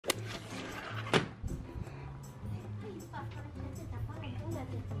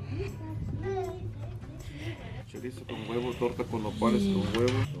Chorizo con huevo, torta con nopales con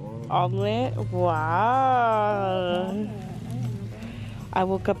huevo. Oh. Omelet? Wow. I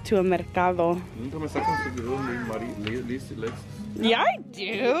woke up to a mercado. Nunca me sacan su video de Lexii. Yeah, I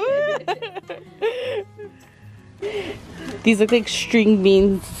do. These look like string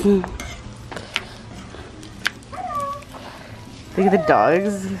beans. Look at the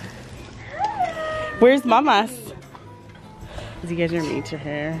dogs. Where's Mama's? You guys are made to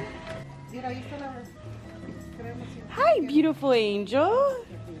her. Hi, beautiful angel.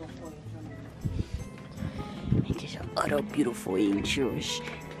 She's an other beautiful angel.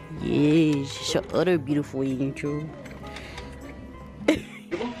 Yes, she's an other beautiful angel.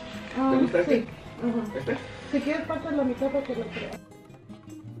 Sí. Si quieres parte la mitad porque lo creo.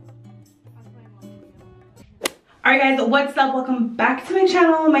 Alright guys, what's up? Welcome back to my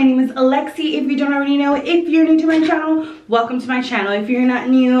channel. My name is Lexii. If you don't already know, if you're new to my channel, welcome to my channel. If you're not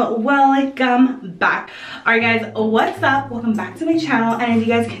new, welcome back. Alright guys, what's up? Welcome back to my channel. And as you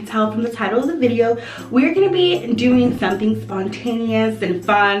guys can tell from the title of the video, we're gonna be doing something spontaneous and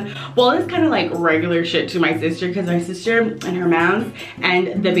fun. Well, it's kind of like regular shit to my sister, because my sister and her moms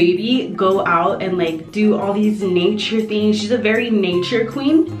and the baby go out and like do all these nature things. She's a very nature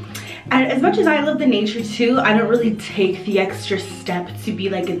queen. And as much as I love the nature too, I don't really take the extra step to be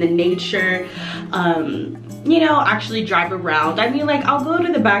like in the nature, you know, actually drive around. I mean, like, I'll go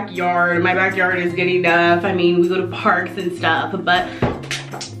to the backyard. My backyard is good enough. I mean, we go to parks and stuff, but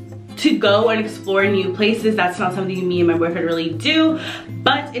to go and explore new places, that's not something me and my boyfriend really do.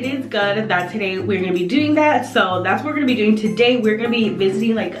 But it is good that today we're gonna be doing that. So that's what we're gonna be doing today. We're gonna be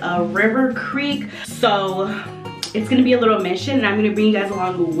visiting like a river creek. So it's gonna be a little mission and I'm gonna bring you guys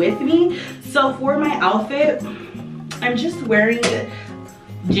along with me. So for my outfit, I'm just wearing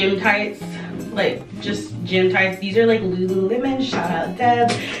gym tights, like just gym tights. These are like Lululemon, shout out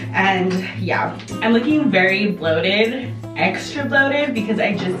Deb. And yeah, I'm looking very bloated, extra bloated, because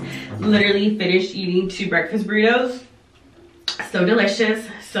I just literally finished eating 2 breakfast burritos. So delicious,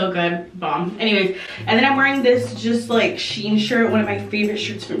 so good, bomb. Anyways, and then I'm wearing this just like Shein shirt, one of my favorite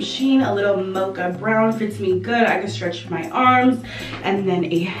shirts from Shein, a little mocha brown, fits me good. I can stretch my arms, and then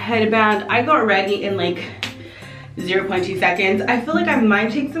a headband. I got ready in like 0.2 seconds. I feel like I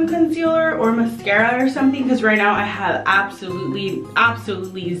might take some concealer or mascara or something, because right now I have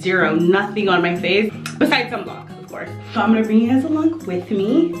absolutely zero, nothing on my face besides sunblock, of course. So I'm gonna bring you guys along with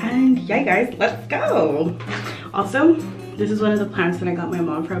me, and yeah guys, let's go. Also, this is one of the plants that I got my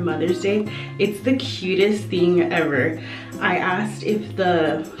mom for Mother's Day. It's the cutest thing ever. I asked if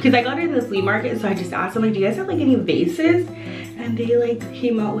because I got it in the flea market, so I just asked them, like, do you guys have like any vases? And they like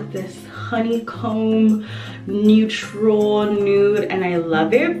came out with this honeycomb neutral nude, and I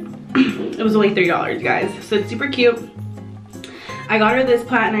love it. It was only $3, guys, so it's super cute. I got her this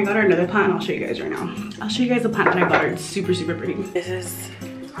plant and I got her another plant, and I'll show you guys right now. I'll show you guys the plant that I got her. It's super pretty.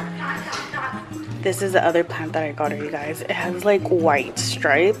 This is the other plant that I got her, you guys. It has like white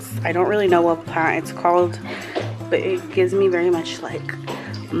stripes. I don't really know what plant it's called, but it gives me very much like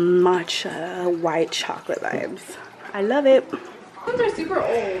matcha white chocolate vibes. I love it. Those are super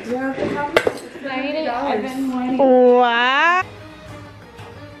old. Yeah, they have $90. Wow.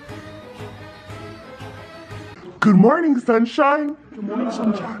 Good morning, sunshine. Good morning,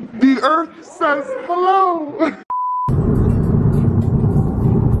 sunshine. The earth says hello.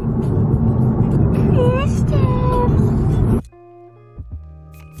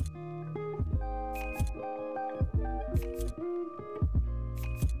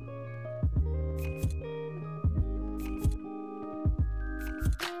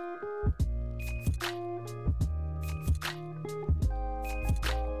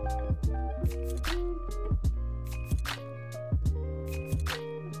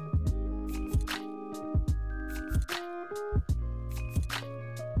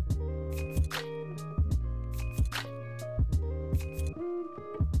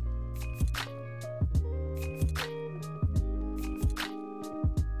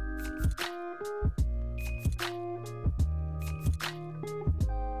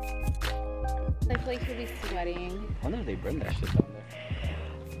 I feel like he'll be sweating. I wonder if they bring that shit down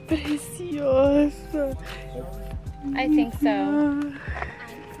there. Precioso. I think so.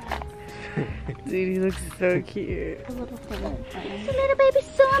 Dude, he looks so cute. A little thing. The little baby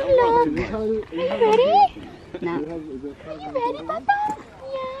son, look. Are you ready? No. Are you ready, Papa?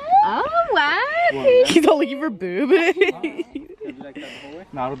 Yeah. Oh, wow. He's all looking for boob.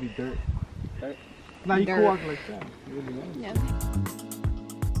 Nah, it'll be dirt. Nah, you can walk like that. Yeah.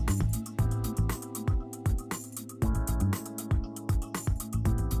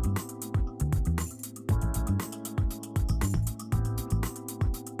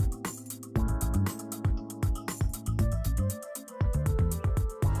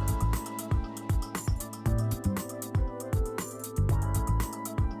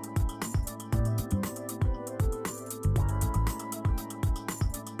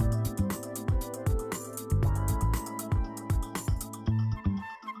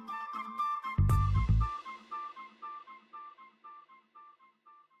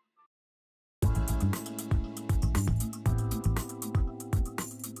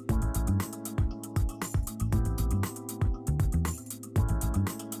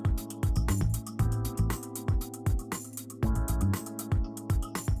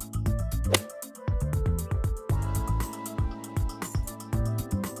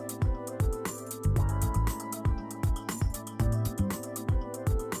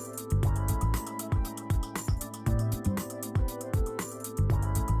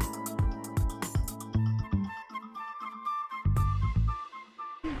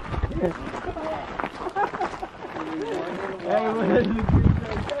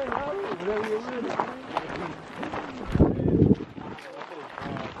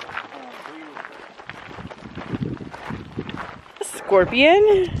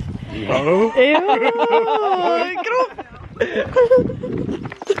 Scorpion? No. Ew.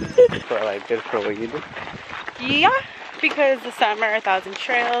 So like this for what you do? Yeah, because the summer, 1,000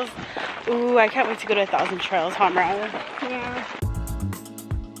 trails. Ooh, I can't wait to go to 1,000 trails, huh, Mariah? Yeah.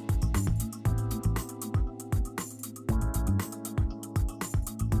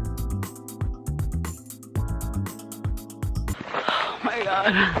 Oh my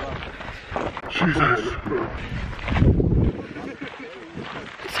god. Jesus.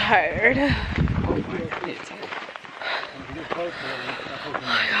 Tired. Oh my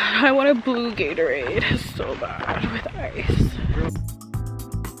god, I want a blue Gatorade so bad with ice.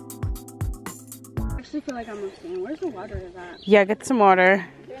 I actually feel like I'm listening. Where's the water is at? Yeah, get some water.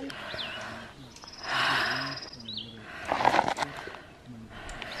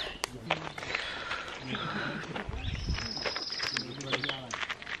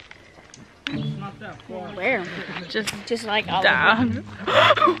 Where? Just like all Down.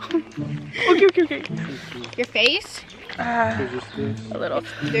 Okay. your face? A little.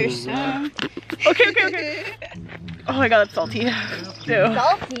 There's some. Okay. Oh my god, that's salty. Ew.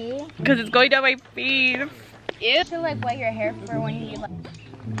 Salty. Because it's going down my face. You should like wet your hair for when you like.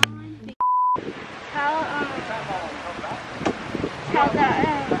 How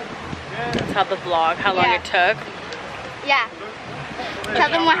that? Tell the vlog how long it took. Yeah. Tell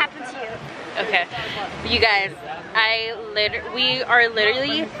them what happened to you. Okay, you guys, we are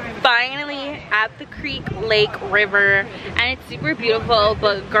literally finally at the creek, lake, river, and it's super beautiful,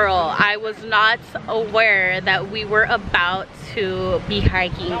 but girl, I was not aware that we were about to be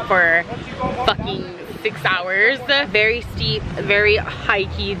hiking for fucking 6 hours. Very steep, very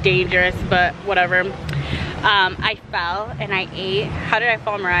hikey, dangerous, but whatever. I fell and I ate. How did I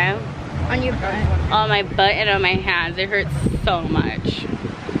fall, Mariah? On your butt. On my butt and on my hands. It hurts so much.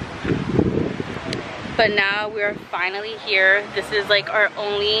 But now we're finally here. This is like our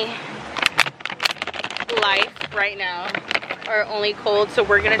only life right now. Our only cold. So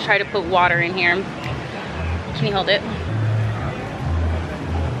we're gonna try to put water in here. Can you hold it?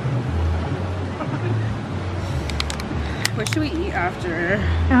 What should we eat after?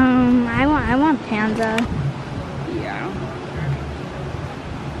 I want panda. Yeah.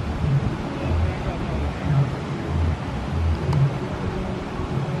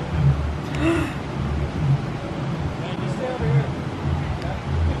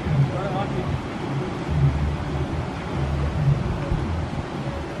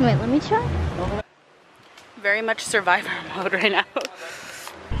 Wait, let me try. Very much survivor mode right now.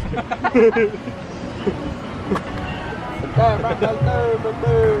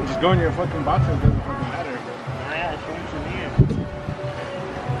 Just go in your fucking boxes, doesn't fucking matter.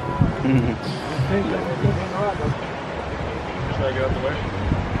 Should I get out the way?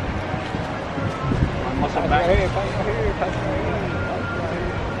 Muscle back.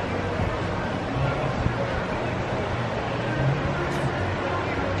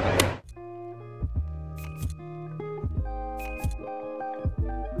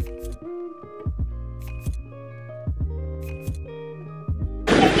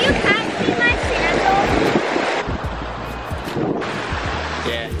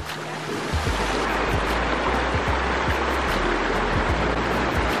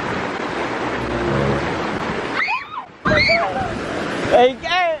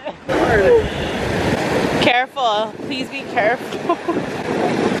 Careful, please be careful.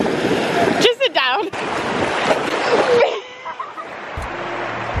 Just sit down.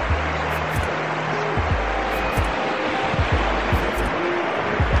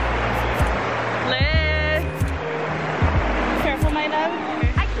 Liz, careful, my love.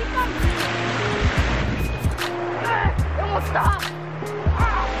 I keep on. It won't stop.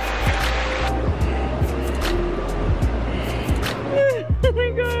 Oh my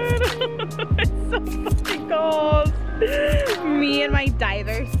god, it's so fucking cold. Me and my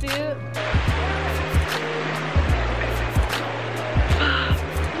diver suit.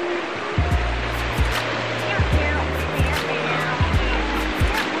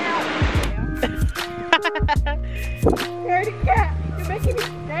 Scaredy cat, you're making me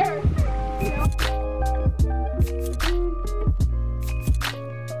scared.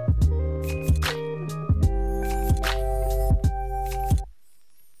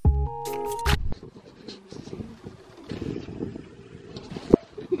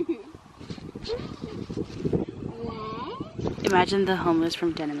 Imagine the homeless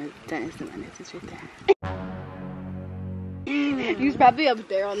from Dennis the Menace is right there. He's probably up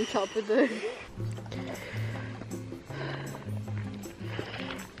there on the top of the...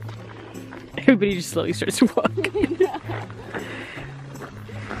 Everybody just slowly starts to walk.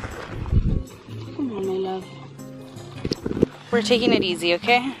 Come on, my love. We're taking it easy,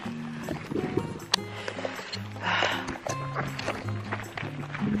 okay?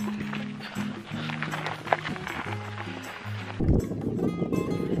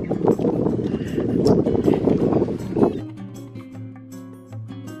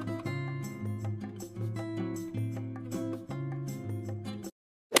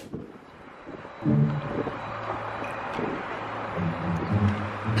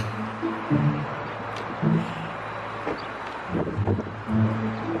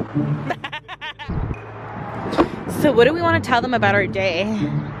 So what do we want to tell them about our day?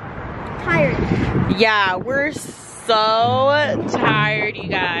 Tired. Yeah, we're so tired, you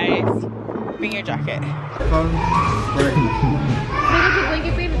guys. Bring your jacket.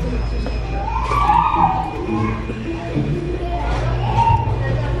 Blanket, baby.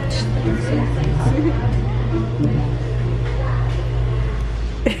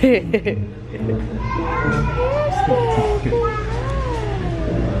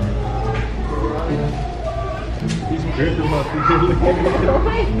 He's gripping my feet. Oh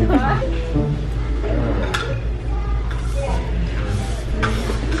my god.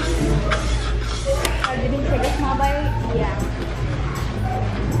 Did he take a small bite? Yeah.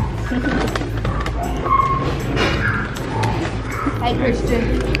 Hi, Christian.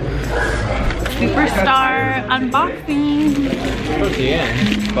 Superstar unboxing. Towards the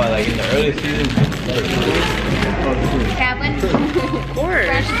end, but like in the early season. Kaplan? Of course.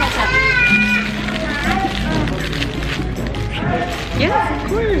 Yes, of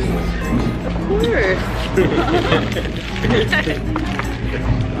course.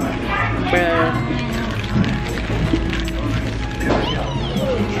 Bruh.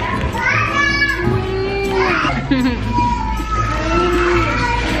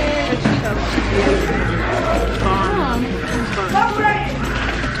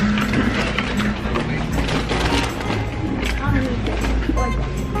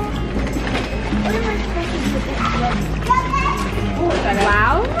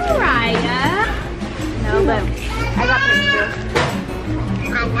 Wow, Mariah. No, but I got pictures.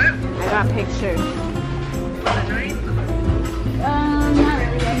 I got pictures. Not really. I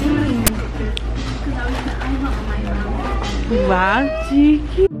didn't really need pictures. Because I was on my phone. Wow,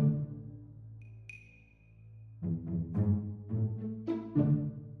 cheeky.